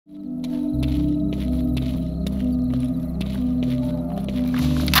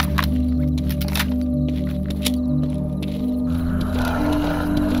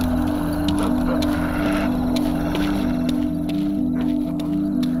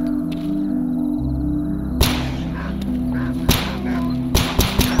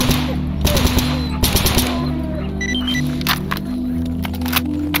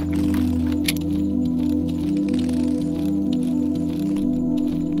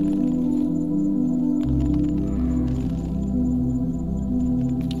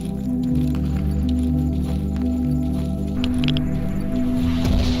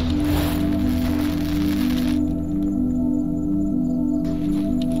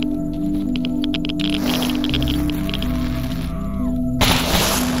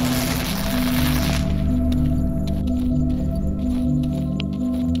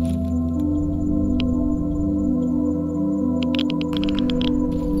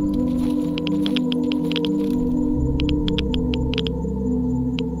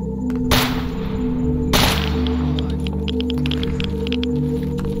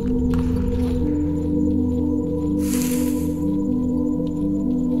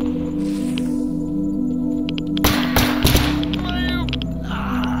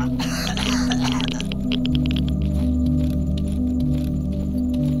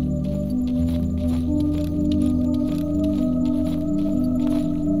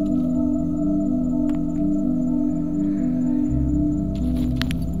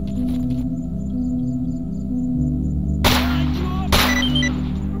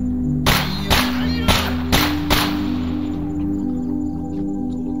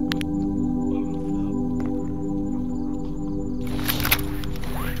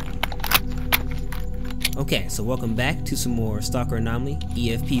Okay, so welcome back to some more S.T.A.L.K.E.R Anomaly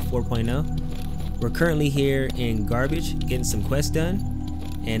EFP 4.0. We're currently here in Garbage getting some quests done,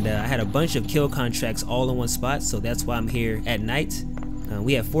 and I had a bunch of kill contracts all in one spot, so that's why I'm here at night.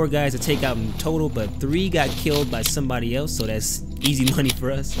 We have 4 guys to take out in total, but 3 got killed by somebody else, so that's easy money for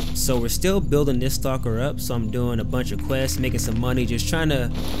us. So we're still building this S.T.A.L.K.E.R up, so I'm doing a bunch of quests, making some money, just trying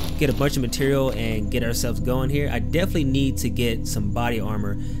to get a bunch of material and get ourselves going here. I definitely need to get some body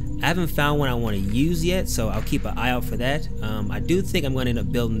armor. I haven't found one I want to use yet, so I'll keep an eye out for that. I do think I'm going to end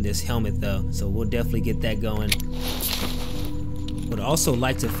up building this helmet though, so we'll definitely get that going. Would also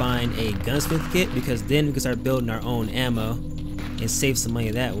like to find a gunsmith kit, because then we can start building our own ammo and save some money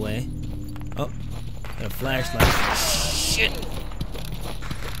that way. Oh, got a flashlight. Shit!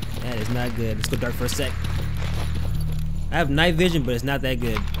 That is not good. Let's go dark for a sec. I have night vision, but it's not that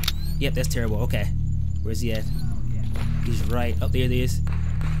good. Yep, that's terrible. Okay. Where's he at? He's right. Oh, there he is.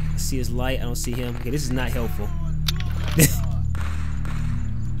 I see his light. I don't see him. Okay, this is not helpful.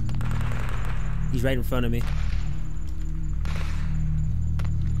 He's right in front of me.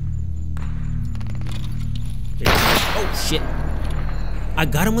 Oh, shit. I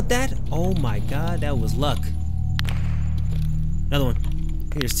got him with that? Oh my god, that was luck. Another one.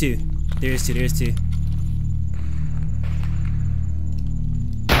 There's 2. There's 2. There's 2.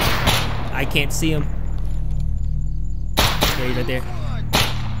 I can't see him. There, he's right there.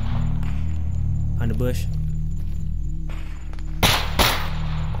 Behind the bush.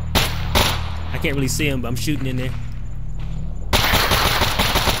 I can't really see him, but I'm shooting in there.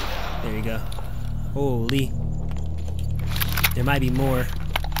 There you go. Holy. There might be more.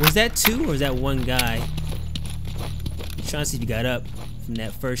 Was that 2 or is that 1 guy? I'm trying to see if he got up from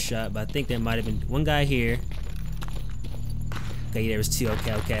that first shot, but I think there might have been 1 guy here. Okay, there was 2.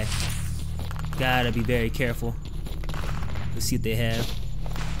 Okay, okay. Gotta be very careful. Let's see what they have.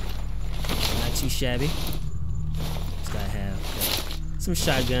 Not too shabby. What's this guy have? Okay. Some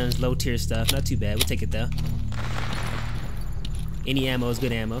shotguns, low tier stuff. Not too bad. We'll take it though. Any ammo is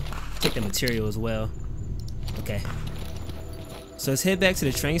good ammo. Take the material as well. Okay. So let's head back to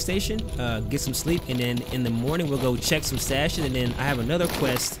the train station, get some sleep, and then in the morning we'll go check some stashes, and then I have another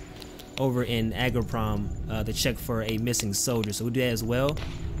quest over in Agroprom to check for a missing soldier, so we'll do that as well.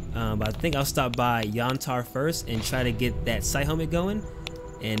 But I think I'll stop by S.T.A.L.K.E.R first and try to get that sight helmet going,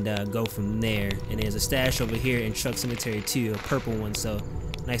 and go from there. And there's a stash over here in Truck Cemetery too, a purple one, so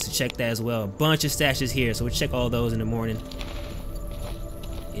nice to check that as well. A bunch of stashes here, so we'll check all those in the morning.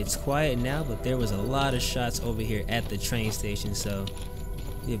 It's quiet now, but there was a lot of shots over here at the train station, so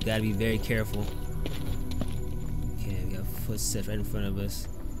we've got to be very careful. Okay, we got footsteps right in front of us.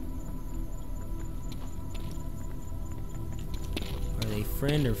 Are they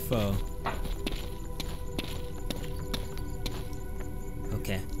friend or foe?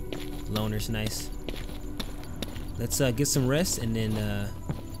 Okay, loner's nice. Let's get some rest and then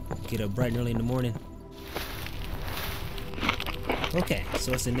get up bright and early in the morning. Okay,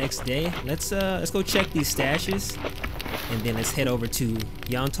 so it's the next day. Let's go check these stashes, and then let's head over to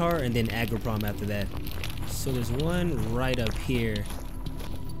S.T.A.L.K.E.R and then Agroprom after that. So there's one right up here.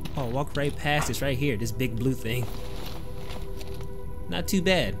 Oh, walk right past this right here, this big blue thing. Not too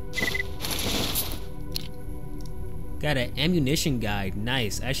bad. Got an ammunition guide,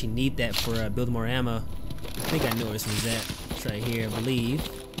 nice. I actually need that for building more ammo. I think I know where this one's at. It's right here, I believe.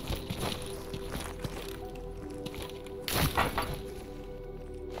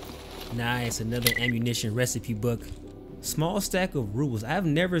 Nice, another ammunition recipe book. Small stack of rubles. I've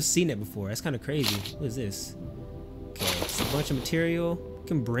never seen it before. That's kind of crazy. What is this? Okay, it's a bunch of material.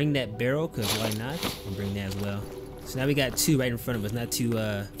 Can bring that barrel, because why not? I'll bring that as well. So now we got 2 right in front of us, not too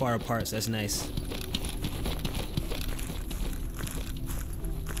far apart, so that's nice.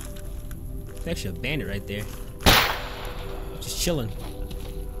 There's actually a bandit right there. Just chilling.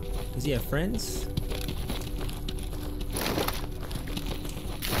 Does he have friends?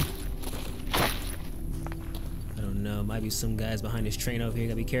 No, might be some guys behind this train over here.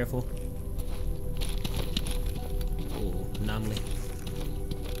 Gotta be careful. Oh, Anomaly.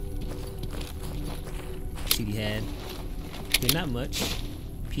 See what he had. Yeah, not much.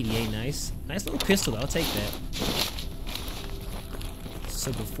 PDA, nice. Nice little pistol, I'll take that.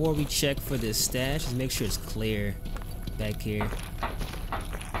 So before we check for this stash, let's make sure it's clear back here.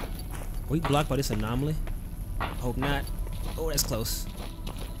 Are we blocked by this Anomaly? I hope not. Oh, that's close.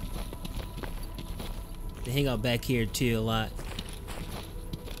 They hang out back here too a lot.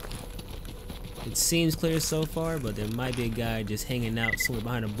 It seems clear so far, but there might be a guy just hanging out somewhere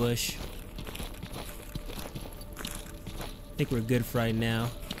behind a bush. I think we're good for right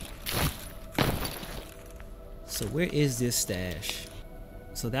now. So where is this stash?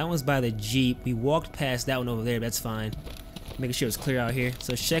 So that one's by the Jeep. We walked past that one over there. That's fine. Making sure it's clear out here.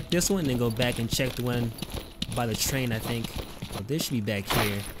 So check this one and then go back and check the one by the train, I think. Oh, this should be back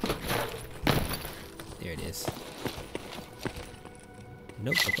here. There it is.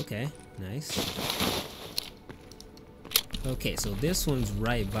 Nope. Okay. Nice. Okay, so this one's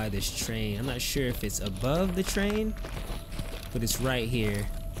right by this train. I'm not sure if it's above the train, but it's right here.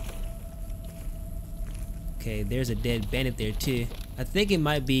 Okay, there's a dead bandit there too. I think it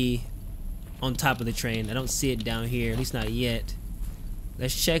might be on top of the train. I don't see it down here, at least not yet.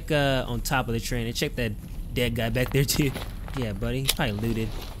 Let's check on top of the train and check that dead guy back there too. Yeah, buddy, he's probably looted.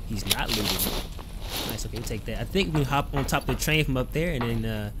 He's not looted. Nice, okay, we'll take that. I think we can hop on top of the train from up there and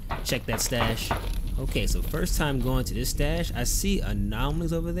then check that stash. Okay, so first time going to this stash. I see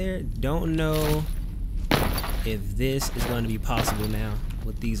anomalies over there. Don't know if this is going to be possible now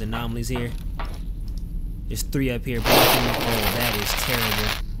with these anomalies here. There's 3 up here blocking. Oh, that is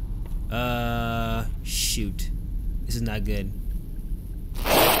terrible. Shoot. This is not good.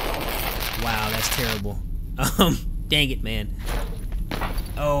 Wow, that's terrible. Dang it, man.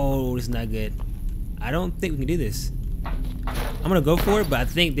 Oh, this is not good. I don't think we can do this. I'm gonna go for it, but I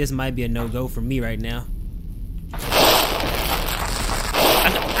think this might be a no-go for me right now.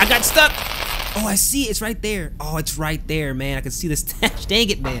 I got stuck! Oh, I see it. It's right there. Oh, it's right there, man. I can see the stash. Dang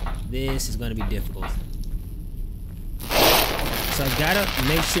it, man. This is gonna be difficult. So I gotta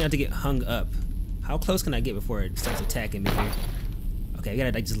make sure not to get hung up. How close can I get before it starts attacking me here? Okay, I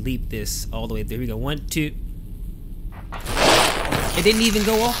gotta like just leap this all the way through. Here we go. 1, 2. It didn't even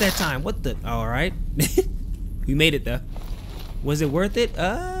go off that time. What the? All right. We made it though. Was it worth it?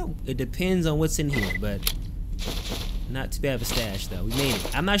 It depends on what's in here, but not too bad of a stash though. We made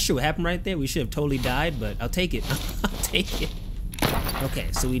it. I'm not sure what happened right there. We should have totally died, but I'll take it. I'll take it.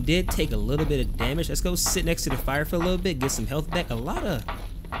 Okay, so we did take a little bit of damage. Let's go sit next to the fire for a little bit, get some health back. A lot of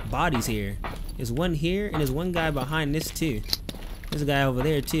bodies here. There's one here, and there's one guy behind this too. There's a guy over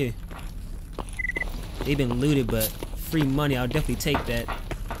there too. They've been looted, but free money, I'll definitely take that.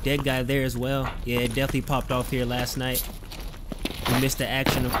 Dead guy there as well. Yeah, it definitely popped off here last night. We missed the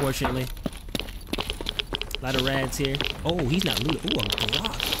action, unfortunately. A lot of rads here. Oh, he's not looted. Ooh, a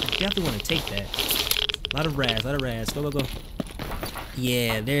Glock. I definitely want to take that. A lot of rads, Go, go, go.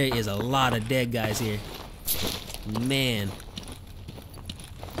 Yeah, there is a lot of dead guys here. Man.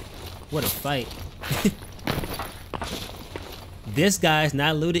 What a fight. This guy's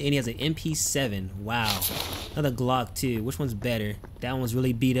not looted and he has an MP7. Wow. Another Glock too. Which one's better? That one's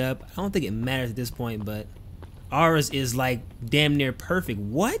really beat up. I don't think it matters at this point, but ours is like damn near perfect.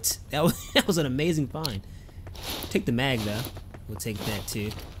 What? That was an amazing find. Take the mag though. We'll take that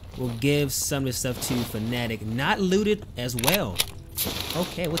too. We'll give some of this stuff to Fanatic. Not looted as well.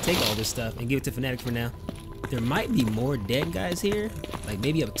 Okay, we'll take all this stuff and give it to Fanatic for now. There might be more dead guys here, like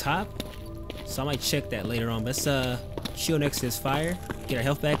maybe up top. So I might check that later on. Let's chill next to this fire, get our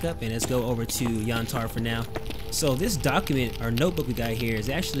health back up, and let's go over to Yantar for now. So this document, or notebook we got here, is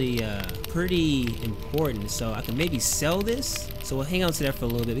actually pretty important. So I can maybe sell this. So we'll hang on to that for a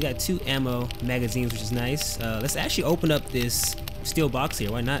little bit. We got 2 ammo magazines, which is nice. Let's actually open up this steel box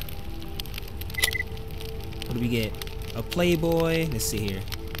here. Why not? What do we get? A Playboy. Let's see here.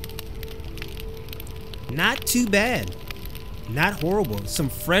 Not too bad. Not horrible. Some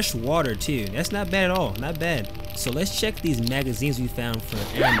fresh water too. That's not bad at all. Not bad. So let's check these magazines we found for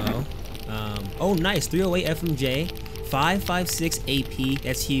ammo. Oh, nice. 308 FMJ, 556 AP.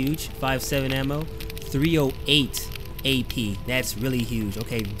 That's huge. 57 ammo. 308 AP. That's really huge.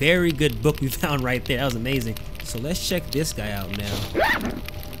 Okay, very good book we found right there. That was amazing. So let's check this guy out now.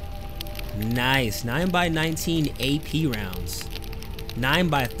 Nice. 9x19 AP rounds.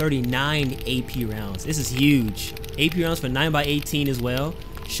 9x39 AP rounds. This is huge. AP rounds for 9x18 as well.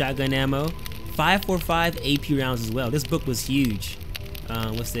 Shotgun ammo. 545 AP rounds as well. This book was huge.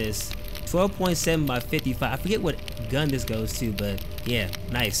 What's this? 12.7 by 55. I forget what gun this goes to, but yeah,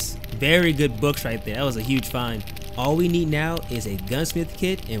 nice. Very good books right there. That was a huge find. All we need now is a gunsmith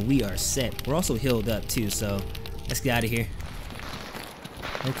kit and we are set. We're also healed up too, so let's get out of here.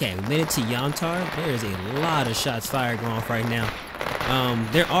 Okay, we made it to Yantar. There is a lot of shots fired going off right now.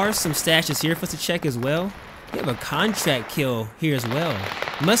 There are some stashes here for us to check as well. We have a contract kill here as well.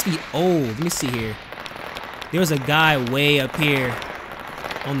 It must be old. Let me see here. There was a guy way up here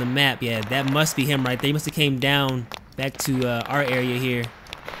on the map. Yeah, that must be him right there. He must have came down back to our area here.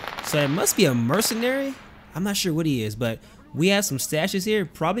 So it must be a mercenary. I'm not sure what he is, but we have some stashes here.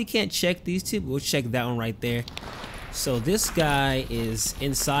 Probably can't check these two, but we'll check that one right there. So this guy is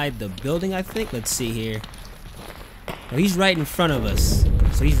inside the building, I think. Let's see here. Oh, he's right in front of us.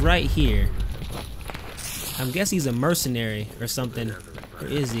 So he's right here. I'm guessing he's a mercenary or something.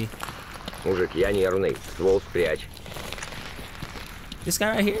 Where is he? Мужик, я нервный. Ствол спрячь. This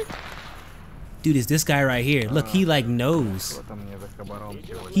guy right here? Dude, it's this guy right here. Look, he like knows.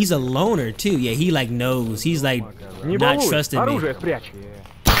 He's a loner too. Yeah, he like knows. He's like not trusting me.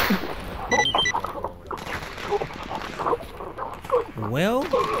 Well,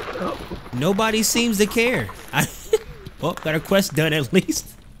 nobody seems to care. Well, got a quest done at least.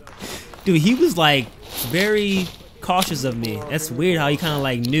 Dude, he was like very cautious of me. That's weird how he kind of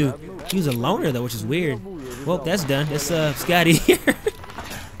like knew. He was a loner though, which is weird. Well, that's done. Let's get out of here.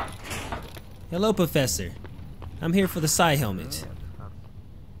 Hello, Professor. I'm here for the psi helmet.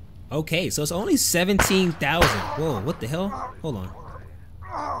 Okay, so it's only 17,000. Whoa, what the hell? Hold on.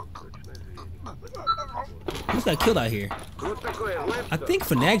 Who's got killed out here? I think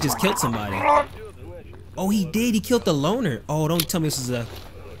Fnatic just killed somebody. Oh, he did. He killed the loner. Oh, don't tell me this is a...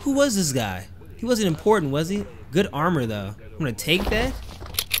 Who was this guy? He wasn't important, was he? Good armor, though. I'm gonna take that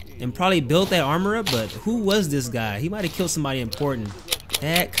and probably build that armor up, but who was this guy? He might have killed somebody important.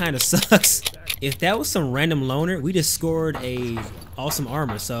 That kind of sucks. If that was some random loner, we just scored a awesome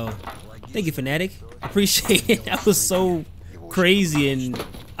armor, so thank you, Fnatic. Appreciate it. That was so crazy and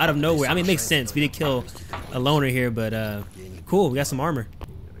out of nowhere. I mean, it makes sense. We did kill a loner here, but cool, we got some armor.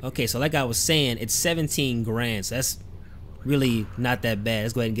 Okay, so like I was saying, it's 17 grand, so that's really not that bad.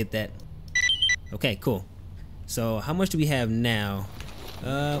 Let's go ahead and get that. Okay, cool. So how much do we have now?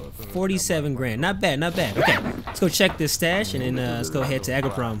 47 grand. Not bad, not bad. Okay, let's go check this stash and then let's go ahead to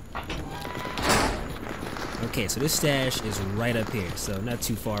Agroprom. Okay, so this stash is right up here, so not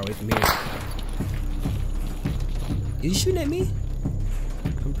too far away from here. Is he shooting at me?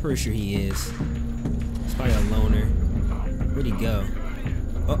 I'm pretty sure he is. It's probably a loner. Where'd he go?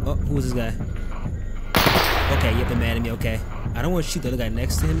 Oh, who is this guy? Okay, yep, they're mad at me, okay. I don't want to shoot the other guy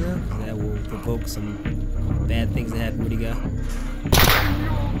next to him though, because that will provoke some bad things to happen. Where'd he go?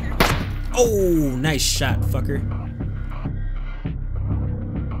 Oh, nice shot, fucker.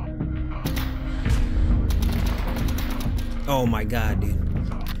 Oh my god, dude.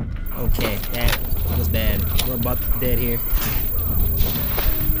 Okay, that was bad. We're about dead here.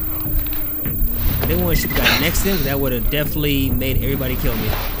 I didn't want to shoot the guy next to him, because that would have definitely made everybody kill me.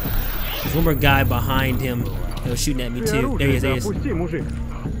 There's one more guy behind him that was shooting at me too. There he is, there he is.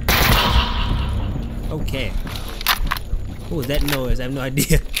 Okay. What was that noise? I have no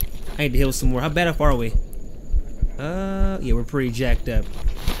idea. I need to heal some more. How bad how far are we? Yeah, we're pretty jacked up.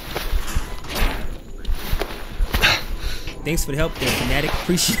 Thanks for the help there, Fnatic.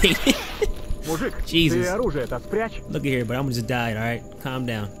 Appreciate it. Jesus. Look at here, but I'm gonna just die, alright? Calm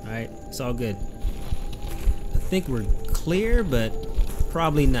down, alright? It's all good. I think we're clear, but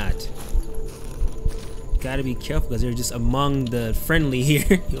probably not. Gotta be careful because they're just among the friendly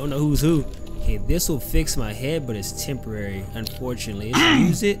here. You don't know who's who. Okay, this will fix my head, but it's temporary, unfortunately. Let's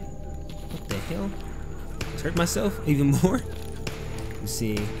use it. What the hell? Let's hurt myself even more. Let's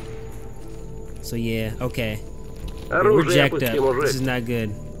see. So yeah, okay. We're jacked up. This is not good.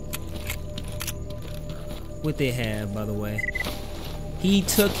 What they have, by the way? He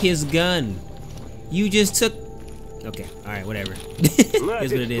took his gun. You just took... Okay, alright, whatever. Here's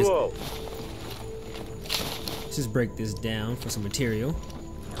what it is. Let's just break this down for some material.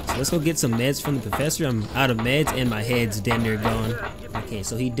 So let's go get some meds from the professor. I'm out of meds and my head's damn near gone. Okay,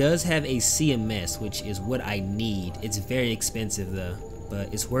 so he does have a CMS, which is what I need. It's very expensive though,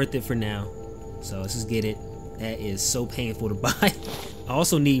 but it's worth it for now. So let's just get it. That is so painful to buy. I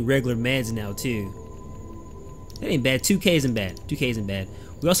also need regular meds now too. That ain't bad. 2K isn't bad. 2K isn't bad.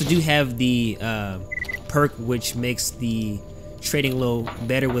 We also do have the perk which makes the trading a little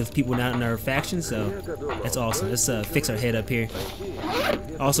better with people not in our faction, so that's awesome. Let's fix our head up here.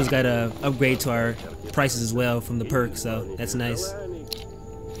 Also, it's got a upgrade to our prices as well from the perk, so that's nice.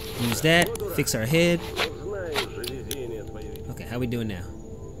 Use that, fix our head. Okay, how we doing now?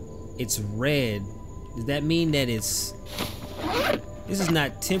 It's red. Does that mean that it's... This is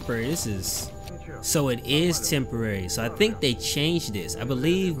not temporary, this is... So it is temporary. So I think they changed this. I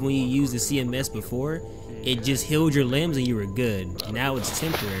believe when you used the CMS before, it just healed your limbs and you were good. Now it's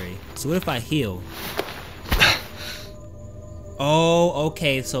temporary. So what if I heal? Oh,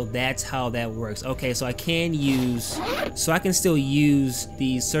 okay, so that's how that works. Okay, so I can use... So I can still use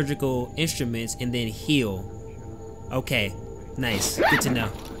these surgical instruments and then heal. Okay, nice. Good to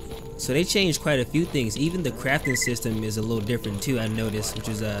know. So they changed quite a few things. Even the crafting system is a little different too, I noticed, which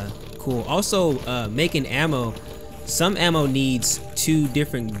is cool. Also, making ammo. Some ammo needs 2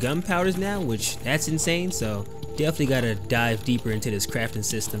 different gunpowders now, which that's insane. So definitely gotta dive deeper into this crafting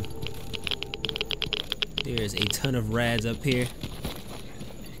system. There's a ton of rads up here.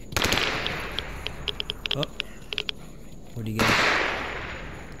 Oh, where'd he go?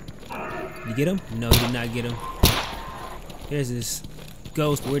 You get him? No, he did not get him. There's this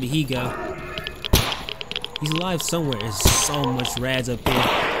ghost. Where did he go? He's alive somewhere. There's so much rads up here.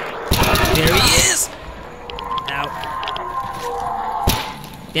 There he is! Ow.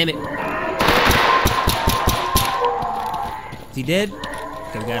 Damn it. Is he dead?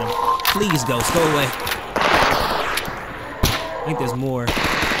 Okay, we got him. Please, ghost, go away. I think there's more.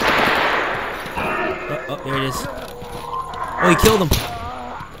 Oh, there it is. Oh, he killed him.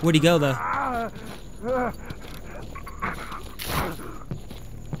 Where'd he go, though?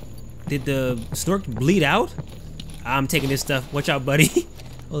 Did the Snork bleed out? I'm taking this stuff. Watch out, buddy.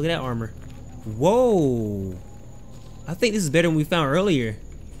 Oh, look at that armor. Whoa. I think this is better than we found earlier.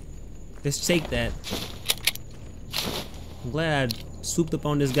 Let's take that. I'm glad I swooped up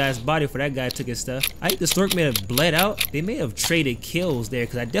on this guy's body before that guy took his stuff. I think the Snork may have bled out. They may have traded kills there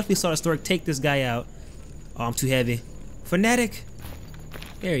because I definitely saw the Snork take this guy out. Oh, I'm too heavy. Fanatic.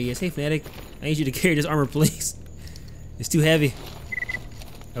 There he is. Hey, Fanatic. I need you to carry this armor, please. It's too heavy.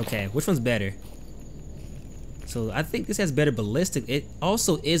 Okay, which one's better? So I think this has better ballistic. It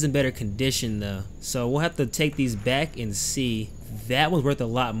also is in better condition though. So we'll have to take these back and see. That one's worth a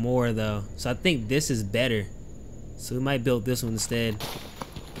lot more though. So I think this is better. So we might build this one instead.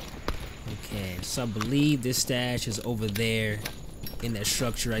 Okay, so I believe this stash is over there in that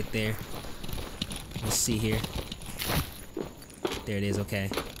structure right there. Let's see here. There it is, okay.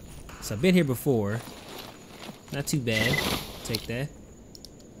 So I've been here before. Not too bad. Take that.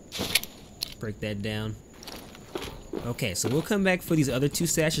 Break that down. Okay, so we'll come back for these other two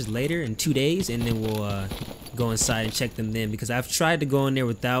stashes later in 2 days, and then we'll go inside and check them then, because I've tried to go in there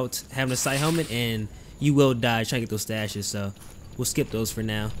without having a sight helmet, and you will die trying to get those stashes, so we'll skip those for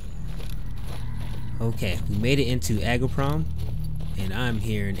now. Okay, we made it into Agroprom, and I'm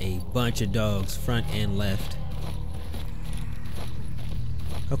hearing a bunch of dogs, front and left.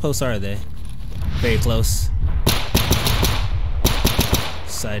 How close are they? Very close.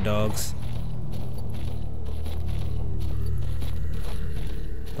 Side dogs.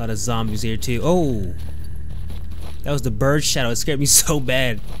 A lot of zombies here too. Oh! That was the bird shadow. It scared me so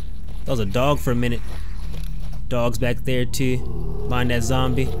bad. That was a dog for a minute. Dogs back there too. Behind that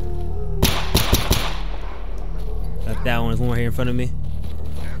zombie. Got that one. There's one more here in front of me.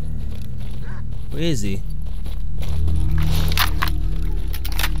 Where is he?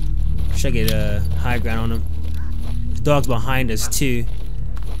 Should I get high ground on him? There's dogs behind us too.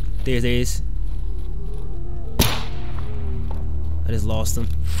 There he is. I just lost him.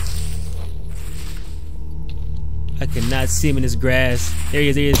 I cannot see him in this grass. There he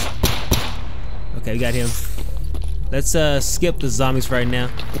is, there he is. Okay, we got him. Let's skip the zombies right now.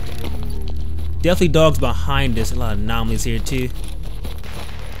 Definitely dogs behind us. A lot of anomalies here too.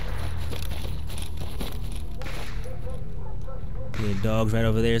 Yeah, dogs right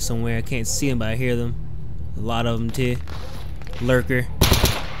over there somewhere. I can't see them, but I hear them. A lot of them too. Lurker.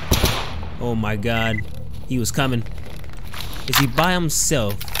 Oh my god. He was coming. Is he by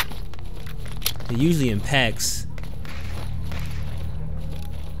himself? They're usually in packs.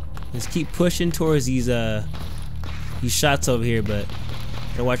 Let's keep pushing towards these shots over here, but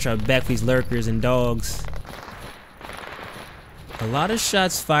gotta watch our back for these lurkers and dogs. A lot of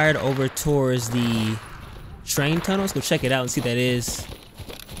shots fired over towards the train tunnel. Let's go check it out and see what that is.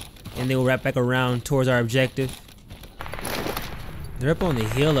 And then we'll wrap back around towards our objective. They're up on the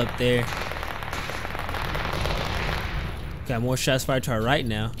hill up there. Got more shots fired to our right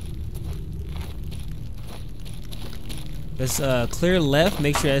now. Let's clear left,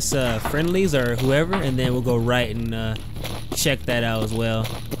 make sure that's friendlies or whoever, and then we'll go right and check that out as well.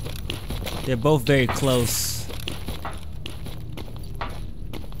 They're both very close. I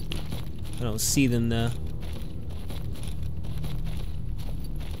don't see them though.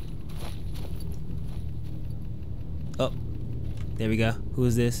 Oh, there we go. Who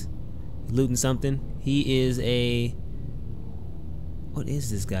is this? Looting something. He is a... what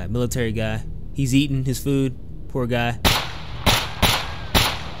is this guy? Military guy. He's eating his food. Poor guy.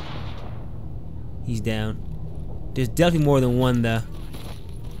 He's down. There's definitely more than one though.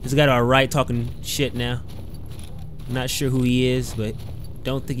 There's a guy to our right talking shit now. I'm not sure who he is, but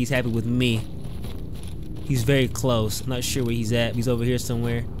don't think he's happy with me. He's very close. I'm not sure where he's at. He's over here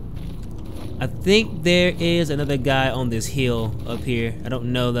somewhere. I think there is another guy on this hill up here. I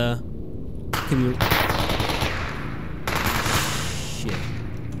don't know though. Could be... shit.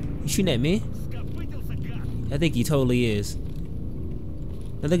 You shooting at me? I think he totally is.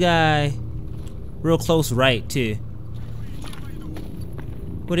 Another guy real close right too.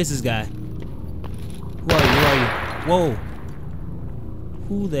 What is this guy? Who are you? Who are you? Whoa.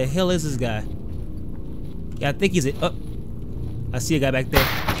 Who the hell is this guy? Yeah, I think he's a... oh. I see a guy back there.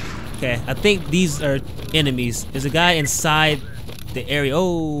 Okay, I think these are enemies. There's a guy inside the area.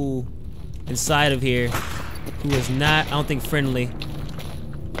 Oh, inside of here, who is not, I don't think, friendly.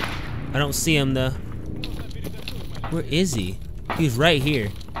 I don't see him though. Where is he? He's right here.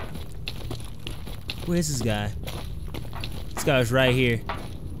 Where is this guy? This guy was right here,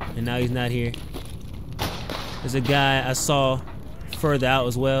 and now he's not here. There's a guy I saw further out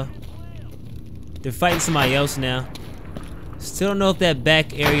as well. They're fighting somebody else now. Still don't know if that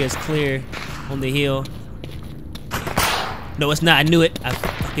back area is clear on the hill. No, it's not. I knew it. I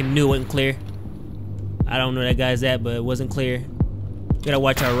fucking knew it wasn't clear. I don't know where that guy's at, but it wasn't clear. We gotta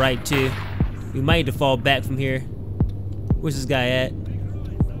watch our right too. We might need to fall back from here. Where's this guy at?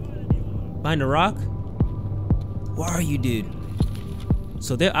 Behind the rock? Where are you, dude?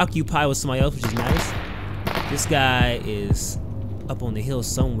 So they're occupied with somebody else, which is nice. This guy is up on the hill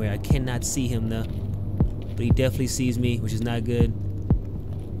somewhere. I cannot see him though. But he definitely sees me, which is not good.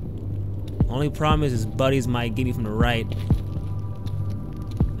 Only problem is his buddies might get me from the right.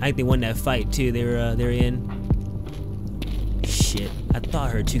 I think they won that fight too. They're in. Shit, I thought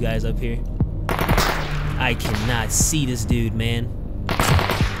I heard two guys up here. I cannot see this dude, man.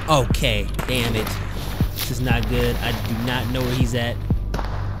 Okay, damn it. This is not good. I do not know where he's at.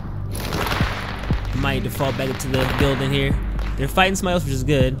 Might need to fall back into the building here. They're fighting somebody else, which is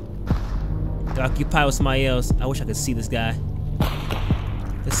good. They're occupied with somebody else. I wish I could see this guy.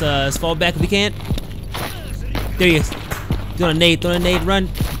 Let's fall back if we can. There he is. Throwing a nade, run.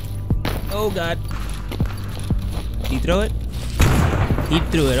 Oh god. Did he throw it? He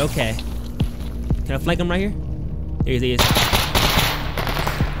threw it, okay. Can I flank him right here? There he is.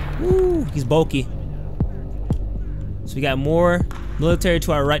 Woo, he's bulky. So we got more military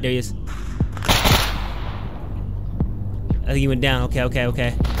to our right. There he is. I think he went down.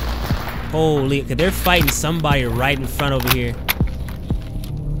 Okay. Holy, okay, they're fighting somebody right in front over here.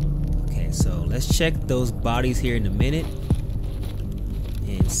 Okay, so let's check those bodies here in a minute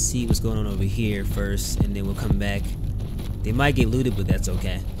and see what's going on over here first, and then we'll come back. They might get looted, but that's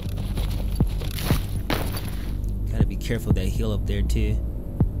okay. Gotta be careful of that hill up there too.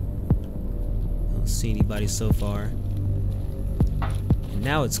 Don't see anybody so far. And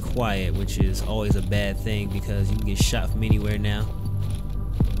now it's quiet, which is always a bad thing because you can get shot from anywhere now.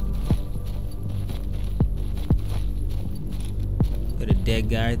 Got a dead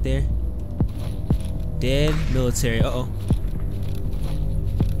guy right there. Dead military. Uh-oh.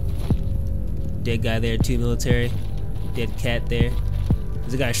 Dead guy there too, military. Dead cat there.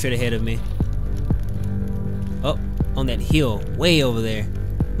 There's a guy straight ahead of me. Oh, on that hill, way over there.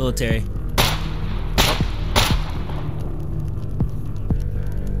 Military. Oh.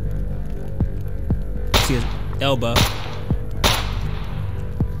 See his elbow.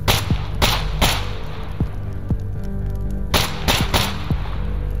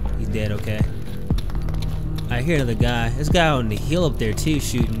 He's dead, okay. I hear another guy. This guy on the hill up there too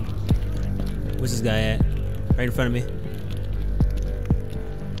shooting. Where's this guy at? Right in front of me.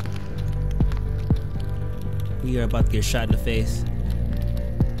 We are about to get shot in the face.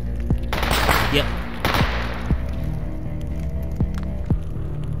 Yep.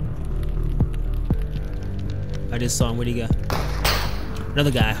 I just saw him. Where'd he go?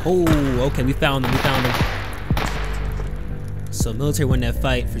 Another guy. Oh, okay. We found him. So military won that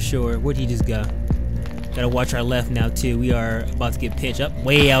fight for sure. Where'd he just go? Gotta watch our left now too. We are about to get pinched up.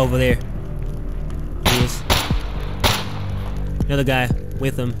 Way over there. He is. Another guy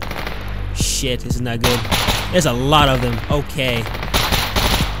with him. Shit, this is not good. There's a lot of them. Okay.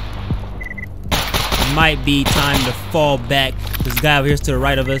 Might be time to fall back. This guy over here is to the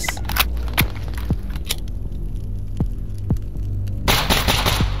right of us.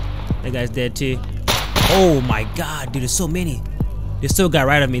 That guy's dead too. Oh my god, dude, there's so many. There's still a guy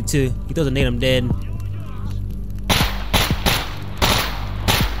right of me too. He throws a nade, I'm dead.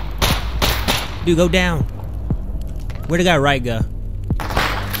 Dude, go down. Where'd the guy right go?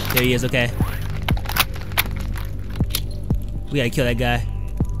 There he is, okay. We gotta kill that guy.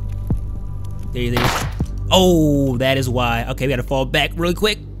 There he is. Oh, that is why. Okay, we gotta fall back really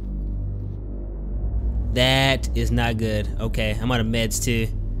quick. That is not good. Okay, I'm out of meds too.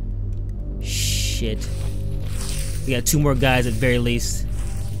 Shit. We got two more guys at very least.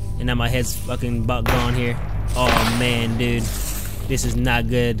 And now my head's fucking about gone here. Oh man, dude. This is not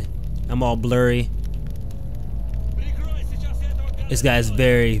good. I'm all blurry. This guy's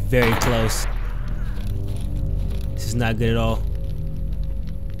very, very close. This is not good at all.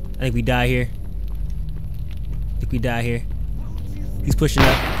 I think we die here. He's pushing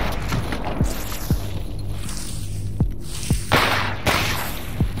up.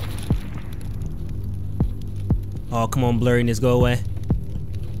 Oh, come on, blurriness, go away.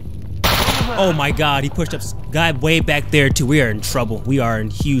 Oh my god, he pushed up. Guy way back there too. We are in trouble. We are in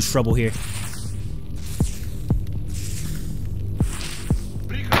huge trouble here.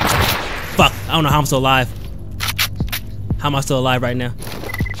 Fuck, I don't know how I'm still alive. How am I still alive right now?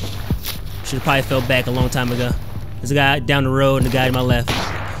 Should have probably fell back a long time ago. There's a guy down the road and a guy to my left.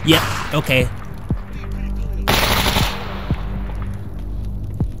 Yep, okay.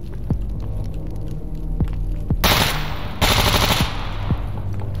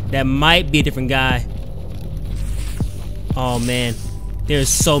 That might be a different guy. Oh man, there's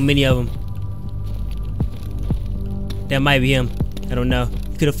so many of them. That might be him. I don't know.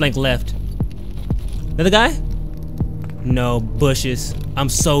 He could have flanked left. Another guy? No, bushes. I'm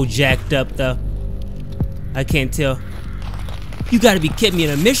so jacked up though. I can't tell. You gotta be kidding me, in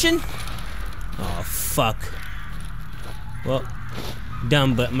a mission? Oh fuck. Well,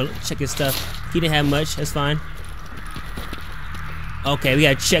 dumb, but I'm gonna check his stuff. He didn't have much, that's fine. Okay, we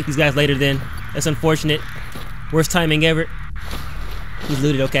gotta check these guys later then. That's unfortunate. Worst timing ever. He's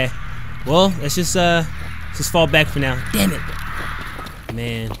looted, okay. Well, let's just fall back for now. Damn it.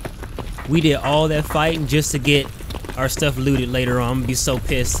 Man. We did all that fighting just to get our stuff looted later on. I'm gonna be so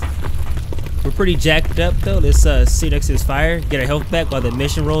pissed. We're pretty jacked up though. Let's C.R.OOK'S, get our health back while the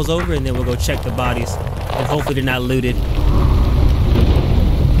mission rolls over, and then we'll go check the bodies. And hopefully they're not looted.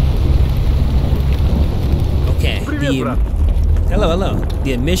 Okay. Hello.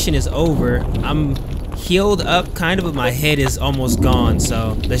 The mission is over. I'm healed up kind of, but my head is almost gone.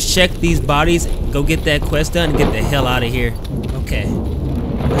 So let's check these bodies, go get that quest done, and get the hell out of here. Okay.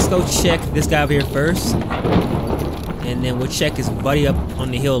 Let's go check this guy over here first. And then we'll check his buddy up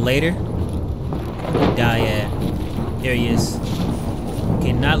on the hill later. Where'd he die at? There he is.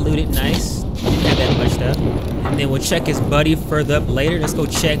 Okay, not looted, nice. Didn't have that much stuff. And then we'll check his buddy further up later. Let's go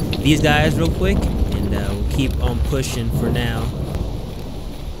check these guys real quick. And we'll keep on pushing for now.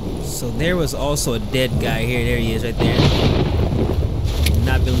 So there was also a dead guy here. There he is right there.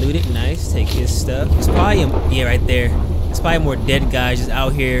 Not been looted, nice. Take his stuff. It's probably, yeah, right there. There's probably more dead guys just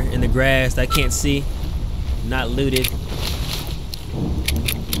out here in the grass that I can't see. Not looted.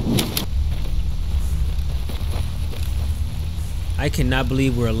 I cannot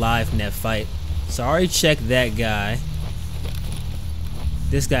believe we're alive in that fight. So I already checked that guy.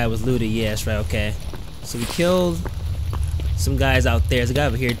 This guy was looted, yeah, that's right, okay. So we killed some guys out there. There's a guy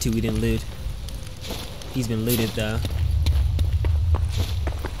over here too we didn't loot. He's been looted though.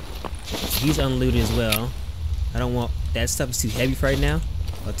 He's unlooted as well. I don't want, that stuff is too heavy for right now.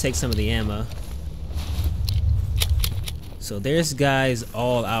 I'll take some of the ammo. So there's guys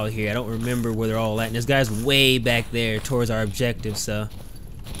all out here. I don't remember where they're all at. And there's guys way back there towards our objective. So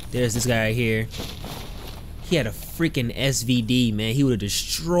there's this guy right here. He had a freaking SVD, man. He would have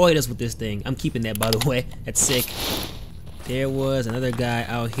destroyed us with this thing. I'm keeping that, by the way. That's sick. There was another guy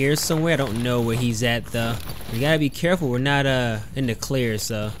out here somewhere. I don't know where he's at though. We gotta be careful. We're not in the clear,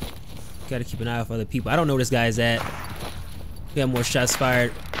 so gotta keep an eye out for other people. I don't know where this guy's at. We got more shots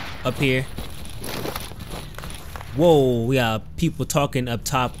fired up here. Whoa, we got people talking up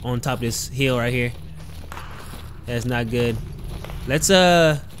top, on top of this hill right here. That's not good. Let's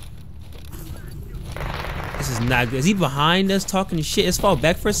this is not good. Is he behind us talking shit? Let's fall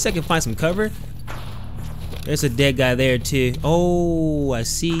back for a second, find some cover. There's a dead guy there too. Oh, I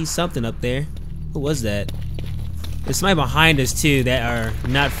see something up there. What was that? There's somebody behind us too that are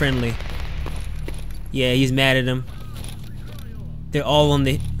not friendly. Yeah, he's mad at him. They're all on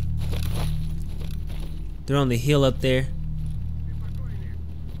the... They're on the hill up there.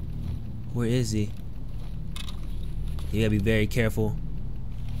 Where is he? You gotta be very careful.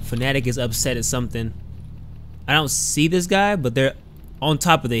 Fanatic is upset at something. I don't see this guy, but they're on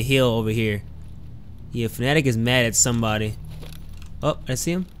top of the hill over here. Yeah, Fanatic is mad at somebody. Oh, I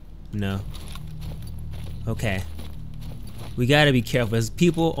see him? No. Okay. We gotta be careful. There's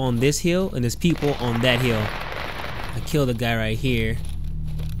people on this hill and there's people on that hill. I killed a guy right here.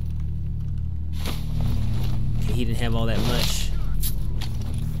 Okay, he didn't have all that much.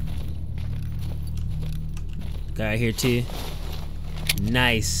 Guy right here too.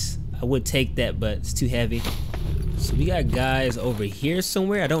 Nice. I would take that, but it's too heavy. So we got guys over here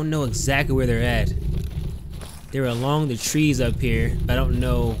somewhere. I don't know exactly where they're at. They're along the trees up here. I don't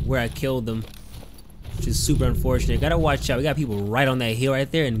know where I killed them, which is super unfortunate. Gotta watch out. We got people right on that hill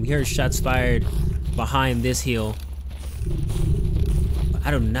right there, and we heard shots fired behind this hill. But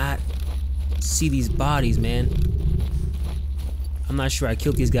I do not see these bodies, man. I'm not sure I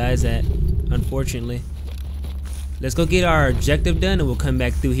killed these guys at, unfortunately. Let's go get our objective done, and we'll come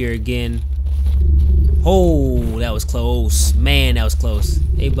back through here again. Oh, that was close. Man, that was close.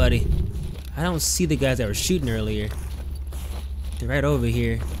 Hey, buddy. I don't see the guys that were shooting earlier. They're right over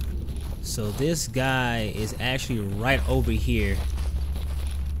here. So this guy is actually right over here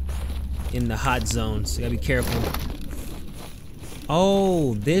in the hot zone, so you gotta be careful.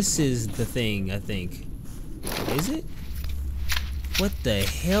 Oh, this is the thing, I think. Is it? What the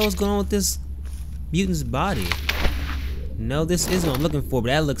hell is going on with this mutant's body? No, this is what I'm looking for, but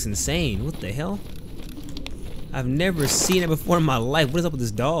that looks insane. What the hell? I've never seen it before in my life. What is up with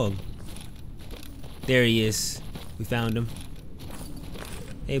this dog? There he is. We found him.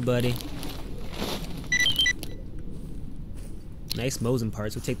 Hey, buddy. Nice Mosin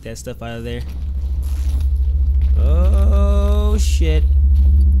parts. We'll take that stuff out of there. Oh, shit.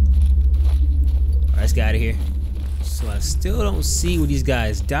 Alright, let's get out of here. So I still don't see where these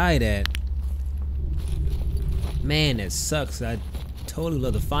guys died at. Man, that sucks. I'd totally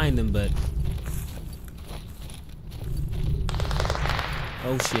love to find them, but...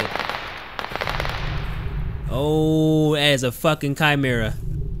 Oh, shit. Oh, that is a fucking chimera.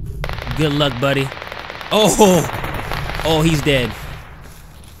 Good luck, buddy. Oh! Oh, he's dead.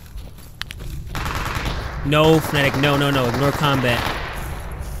 No, Fnatic, no. Ignore combat.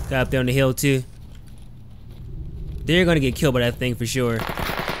 Got up there on the hill, too. They're gonna get killed by that thing for sure.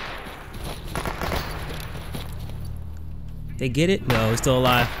 They get it? No, it's still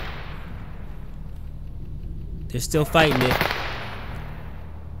alive. They're still fighting it.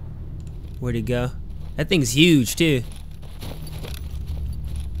 Where'd it go? That thing's huge, too.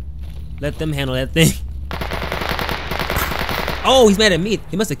 Let them handle that thing. Oh, he's mad at me.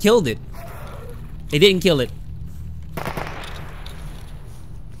 He must have killed it. They didn't kill it.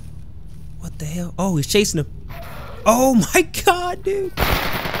 What the hell? Oh, he's chasing him. Oh my god, dude.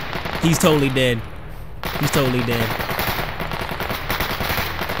 He's totally dead. He's totally dead.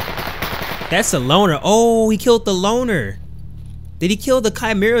 That's a loner. Oh, he killed the loner. Did he kill the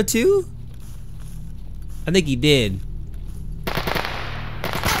chimera too? I think he did.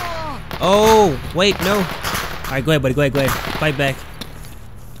 Oh, wait, no. Alright, go ahead, buddy. Go ahead. Fight back.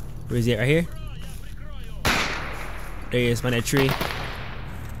 Where is he at? Right here? There he is, behind that tree.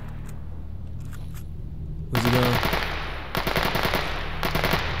 Where's he going?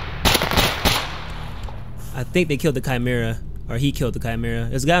 I think they killed the chimera. Or he killed the chimera.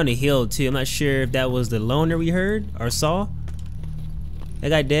 There's a guy on the hill too. I'm not sure if that was the loner we heard or saw. That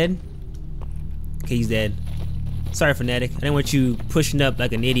guy dead? Okay, he's dead. Sorry, Fnatic. I didn't want you pushing up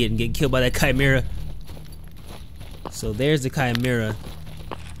like an idiot and getting killed by that chimera. So there's the chimera.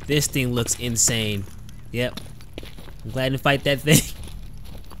 This thing looks insane. Yep. I'm glad to fight that thing.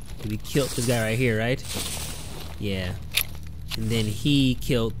 We killed this guy right here, right? Yeah. And then he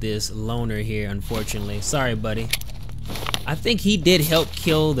killed this loner here, unfortunately. Sorry, buddy. I think he did help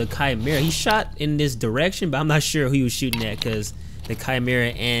kill the chimera. He shot in this direction, but I'm not sure who he was shooting at because the chimera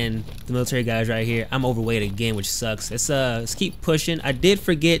and the military guys right here. I'm overweight again, which sucks. Let's keep pushing. I did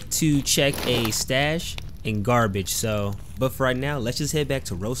forget to check a stash in garbage, so. But for right now, let's just head back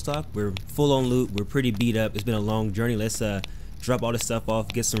to Rostock. We're full on loot. We're pretty beat up. It's been a long journey. Let's drop all this stuff off,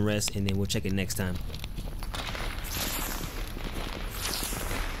 get some rest, and then we'll check it next time.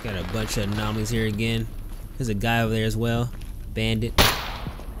 Got a bunch of anomalies here again. There's a guy over there as well. Bandit. Does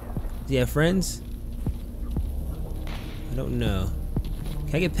he have friends? I don't know.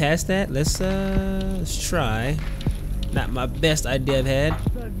 Can I get past that? Let's try. Not my best idea I've had.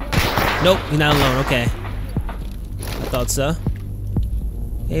 Nope, he's not alone. Okay. I thought so.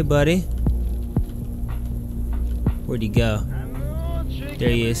 Hey, buddy. Where'd he go? There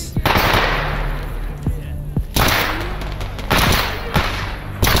he is.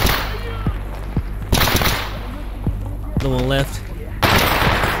 No one left.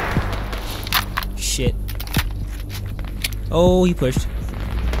 Shit. Oh, he pushed.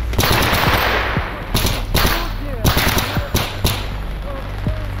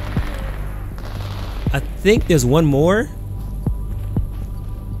 I think there's one more.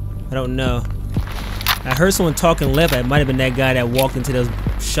 I don't know. I heard someone talking left. It might have been that guy that walked into those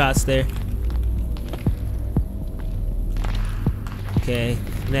shots there. Okay,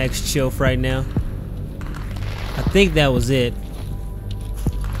 next chill for right now. I think that was it.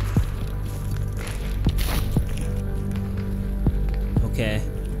 Okay.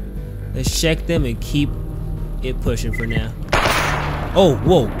 Let's check them and keep it pushing for now. Oh,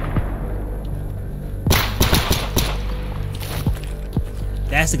 whoa.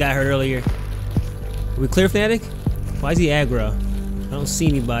 That's the guy I heard earlier. Are we clear, Fnatic? Why is he aggro? I don't see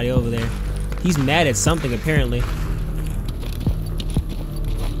anybody over there. He's mad at something, apparently.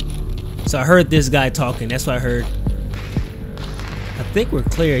 So I heard this guy talking. That's what I heard. I think we're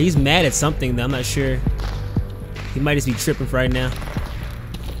clear. He's mad at something, though. I'm not sure. He might just be tripping for right now.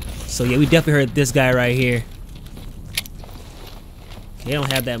 So yeah, we definitely heard this guy right here. They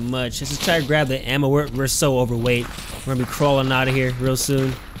don't have that much. Let's just try to grab the ammo. We're so overweight. We're gonna be crawling out of here real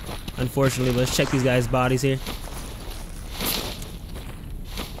soon, unfortunately. Let's check these guys' bodies here.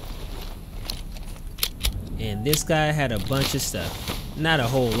 And this guy had a bunch of stuff. Not a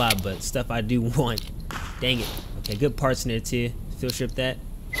whole lot, but stuff I do want. Dang it. Okay, good parts in there too. Field strip that.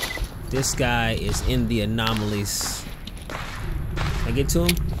 This guy is in the anomalies. Can I get to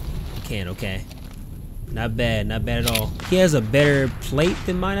him? I can, okay. Not bad at all. He has a better plate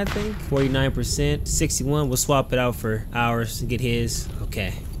than mine, I think. 49%, 61. We'll swap it out for ours to get his.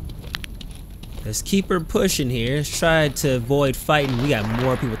 Okay. Let's keep her pushing here. Let's try to avoid fighting. We got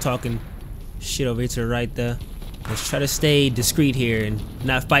more people talking shit over here to the right though. Let's try to stay discreet here and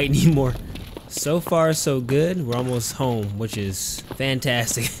not fight anymore. So far, so good. We're almost home, which is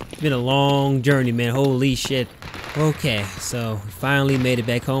fantastic. It's been a long journey, man. Holy shit. Okay, so we finally made it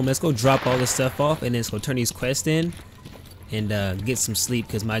back home. Let's go drop all this stuff off and then let's go turn these quests in and get some sleep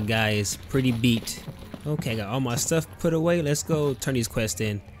because my guy is pretty beat. Okay, got all my stuff put away. Let's go turn these quests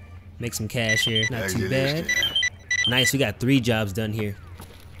in. Make some cash here. Not too bad. Nice, we got 3 jobs done here.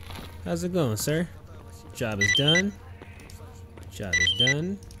 How's it going, sir? Job is done. Job is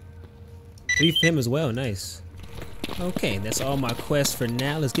done. 3 for him as well, nice. Okay, that's all my quests for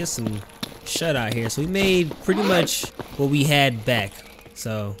now. Let's get some shutout here. So we made pretty much what we had back.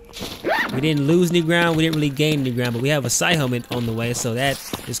 So we didn't lose any ground, we didn't really gain any ground, but we have a side helmet on the way, so that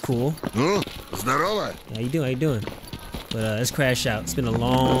is cool. Здорово. How you doing? How you doing? But let's crash out. It's been a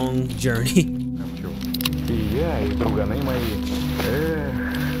long journey. И я, и друганы мои.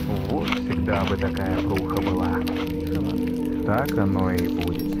 Вот всегда бы такая пруха была. Так оно и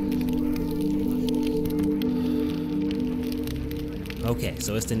будет. Okay,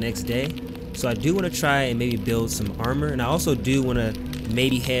 so it's the next day. So I do want to try and maybe build some armor, and I also do want to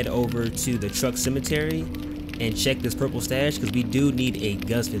maybe head over to the truck cemetery and check this purple stash because we do need a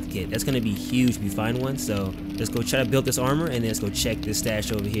gunsmith kit. That's going to be huge if we find one. So let's go try to build this armor and then let's go check this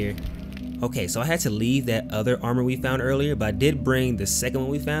stash over here. Okay, so I had to leave that other armor we found earlier, but I did bring the second one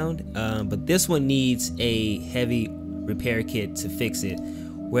we found. But this one needs a heavy repair kit to fix it.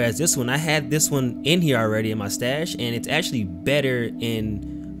 Whereas this one, I had this one in here already in my stash, and it's actually better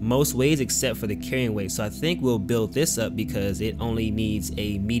in most ways except for the carrying weight. So I think we'll build this up because it only needs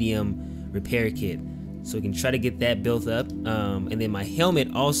a medium repair kit. So we can try to get that built up. And then my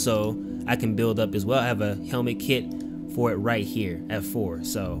helmet also, I can build up as well. I have a helmet kit for it right here at 4,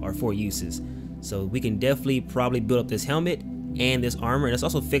 so our 4 uses. So we can definitely probably build up this helmet and this armor, and let's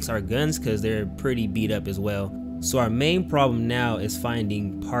also fix our guns because they're pretty beat up as well. So our main problem now is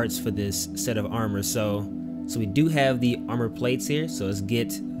finding parts for this set of armor. So we do have the armor plates here, so let's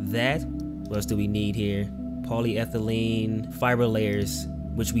get that. What else do we need here? Polyethylene, fiber layers,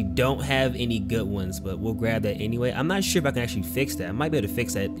 which we don't have any good ones, but we'll grab that anyway. I'm not sure if I can actually fix that. I might be able to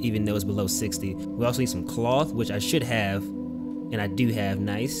fix that even though it's below 60. We also need some cloth, which I should have, and I do have,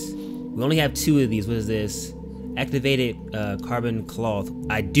 nice. We only have 2 of these. What is this? Activated carbon cloth.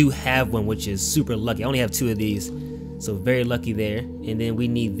 I do have one, which is super lucky. I only have 2 of these, so very lucky there. And then we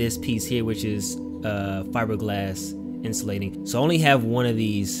need this piece here, which is fiberglass insulating. So I only have 1 of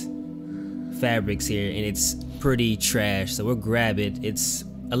these fabrics here, and it's pretty trash, so we'll grab it. It's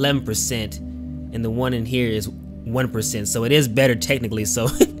 11%, and the one in here is 1%, so it is better technically. So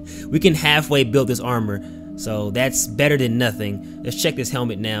we can halfway build this armor, so that's better than nothing. Let's check this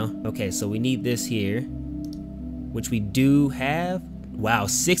helmet now. Okay, so we need this here, which we do have. Wow,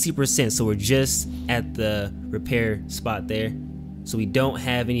 60%, so we're just at the repair spot there. So we don't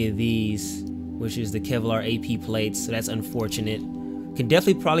have any of these, which is the Kevlar AP plates, so that's unfortunate. Can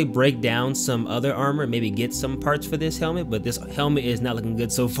definitely probably break down some other armor, maybe get some parts for this helmet, but this helmet is not looking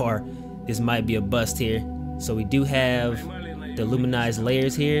good so far. This might be a bust here. So we do have the luminized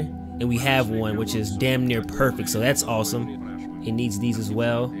layers here, and we have one which is damn near perfect, so that's awesome. It needs these as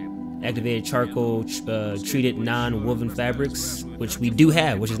well. Activated charcoal treated non-woven fabrics, which we do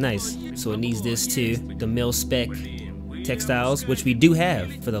have, which is nice. So it needs this too. The mil spec textiles, which we do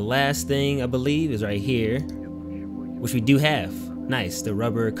have. For the last thing, I believe, is right here, which we do have. Nice, the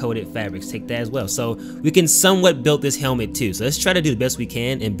rubber coated fabrics, take that as well. So we can somewhat build this helmet too. So let's try to do the best we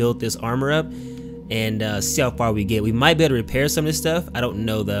can and build this armor up and see how far we get. We might be able to repair some of this stuff, I don't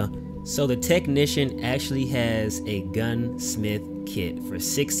know though. So the technician actually has a gunsmith kit for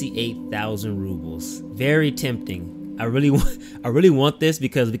 68,000 rubles. Very tempting. I really want this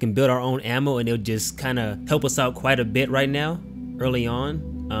because we can build our own ammo and it'll just kind of help us out quite a bit right now, early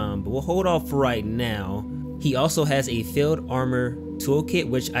on. But we'll hold off for right now. He also has a field armor toolkit,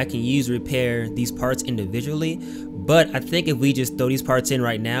 which I can use to repair these parts individually. But I think if we just throw these parts in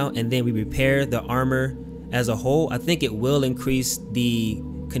right now and then we repair the armor as a whole, I think it will increase the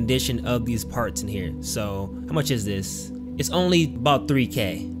condition of these parts in here. So how much is this? It's only about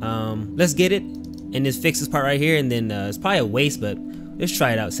 3K. Let's get it and just fix this part right here, and then it's probably a waste, but let's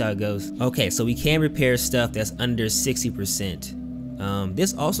try it out, see how it goes. Okay, so we can repair stuff that's under 60%.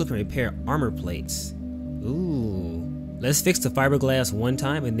 This also can repair armor plates. Ooh. Let's fix the fiberglass one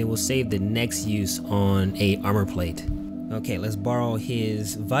time, and then we'll save the next use on a armor plate. Okay, let's borrow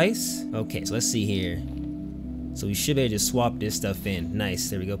his vise. Okay, so let's see here. So we should be able to swap this stuff in. Nice,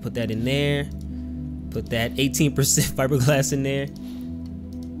 there we go. Put that in there. Put that 18% fiberglass in there.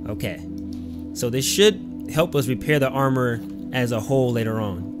 Okay, so this should help us repair the armor as a whole later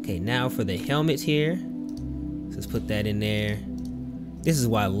on. Okay, now for the helmet here. So let's put that in there. This is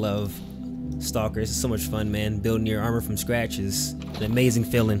why I love S.T.A.L.K.E.R. It's so much fun, man. Building your armor from scratch is an amazing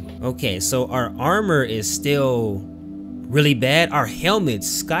feeling. Okay, so our armor is still really bad. Our helmet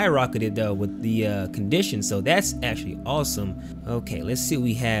skyrocketed though with the condition, so that's actually awesome. Okay, let's see what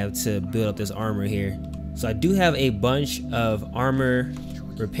we have to build up this armor here. So I do have a bunch of armor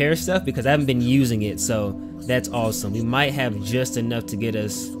repair stuff because I haven't been using it, so that's awesome. We might have just enough to get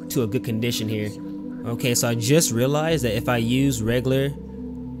us to a good condition here. Okay, so I just realized that if I use regular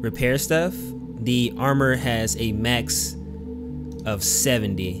repair stuff, the armor has a max of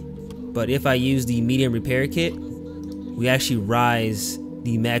 70, but if I use the medium repair kit, we actually rise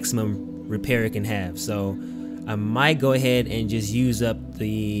the maximum repair it can have. So I might go ahead and just use up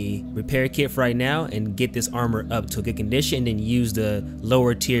the repair kit for right now and get this armor up to a good condition, and then use the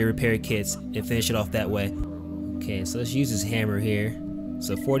lower tier repair kits and finish it off that way. Okay, so let's use this hammer here.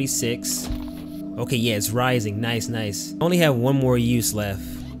 So 46. Okay, yeah, it's rising. Nice, nice. I only have one more use left,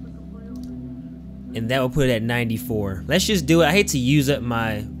 and that will put it at 94. Let's just do it. I hate to use up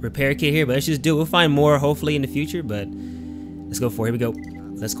my repair kit here, but let's just do it. We'll find more hopefully in the future, but let's go for it. Here we go.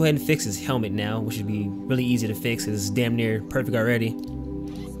 Let's go ahead and fix his helmet now, which should be really easy to fix because it's damn near perfect already.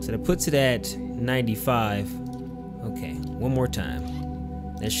 So that puts it at 95. Okay, one more time.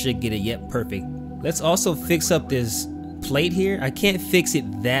 That should get it. Yep, perfect. Let's also fix up this plate here. I can't fix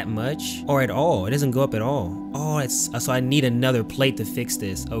it that much or at all. It doesn't go up at all. Oh, so I need another plate to fix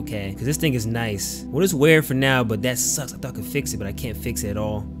this. Okay, because this thing is nice. We'll just wear it for now, but that sucks. I thought I could fix it, but I can't fix it at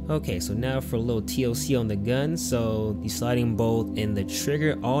all. Okay, so now for a little TLC on the gun. So the sliding bolt and the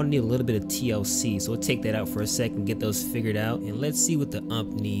trigger all need a little bit of TLC. So we'll take that out for a second, get those figured out, and let's see what the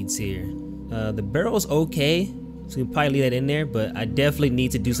ump needs here. The barrel's okay, so we can probably leave that in there, but I definitely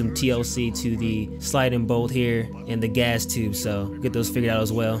need to do some TLC to the sliding bolt here and the gas tube, so get those figured out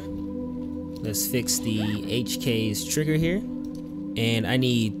as well. Let's fix the HK's trigger here, and I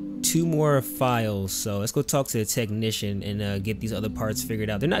need 2 more files, so let's go talk to the technician and get these other parts figured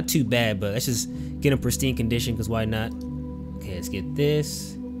out. They're not too bad, but let's just get in pristine condition, because why not? Okay, let's get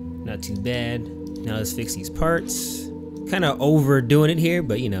this. Not too bad. Now let's fix these parts. Kind of overdoing it here,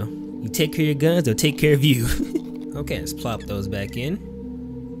 but you know, you take care of your guns, they'll take care of you. Okay, let's plop those back in.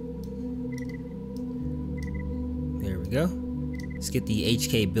 There we go. Let's get the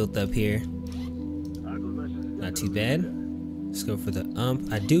HK built up here. Not too bad. Let's go for the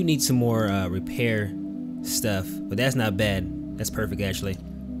ump. I do need some more repair stuff, but that's not bad. That's perfect actually.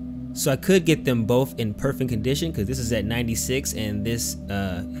 So I could get them both in perfect condition because this is at 96 and this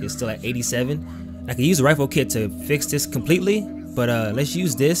is still at 87. I could use a rifle kit to fix this completely, but let's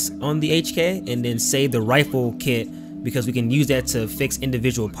use this on the HK and then save the rifle kit because we can use that to fix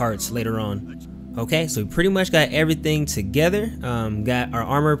individual parts later on. Okay, so we pretty much got everything together. Got our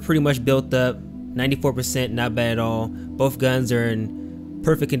armor pretty much built up, 94%, not bad at all. Both guns are in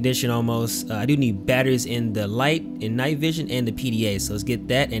perfect condition almost. I do need batteries in the light, in night vision, and the PDA. So let's get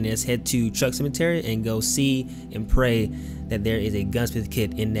that and let's head to Truck Cemetery and go see and pray that there is a gunsmith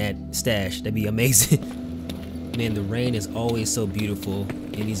kit in that stash. That'd be amazing. Man, the rain is always so beautiful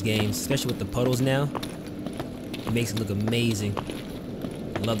in these games, especially with the puddles now. It makes it look amazing.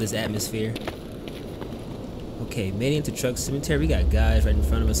 I love this atmosphere. Okay, made it into Truck Cemetery. We got guys right in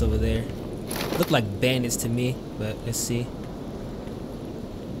front of us over there. Look like bandits to me, but let's see.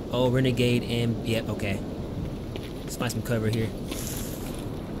 Oh, Renegade and... Yep, yeah, okay. Let's find some cover here.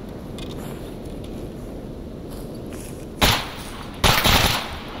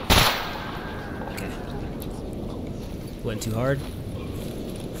 Okay. Wasn't too hard.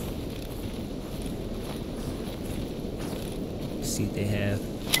 Let's see what they have.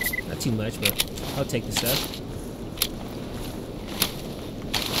 Not too much, but I'll take the stuff.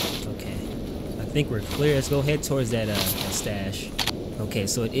 Okay. I think we're clear. Let's go head towards that stash. Okay,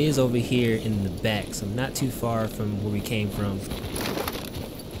 so it is over here in the back, so not too far from where we came from.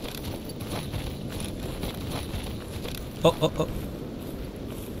 Oh.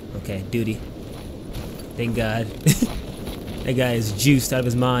 Okay, duty. Thank God. That guy is juiced out of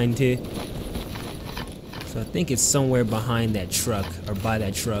his mind too. So I think it's somewhere behind that truck or by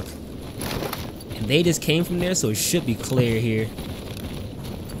that truck. And they just came from there, so it should be clear here.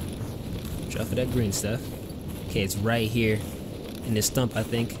 Drop for that green stuff. Okay, it's right here in this stump, I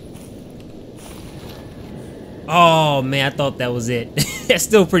think. Oh man, I thought that was it. That's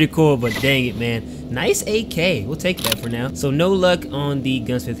still pretty cool, but dang it, man. Nice AK. We'll take that for now. So no luck on the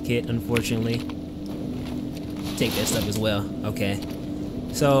gunsmith kit, unfortunately. Take that stuff as well. Okay.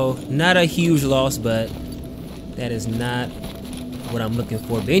 So not a huge loss, but that is not what I'm looking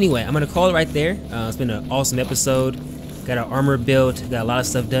for. But anyway, I'm gonna call it right there. It's been an awesome episode. Got our armor built, got a lot of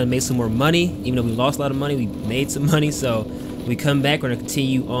stuff done, made some more money. Even though we lost a lot of money, we made some money. So when we come back, we're gonna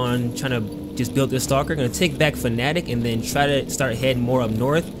continue on trying to just build this Stalker. Gonna take back Fanatic and then try to start heading more up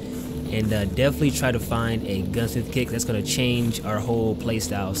north, and definitely try to find a gunsmith kit. That's gonna change our whole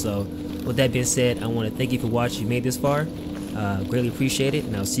playstyle. So with that being said, I want to thank you for watching. If you made this far, greatly appreciate it,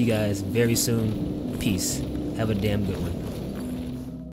 and I'll see you guys very soon. Peace. Have a damn good one.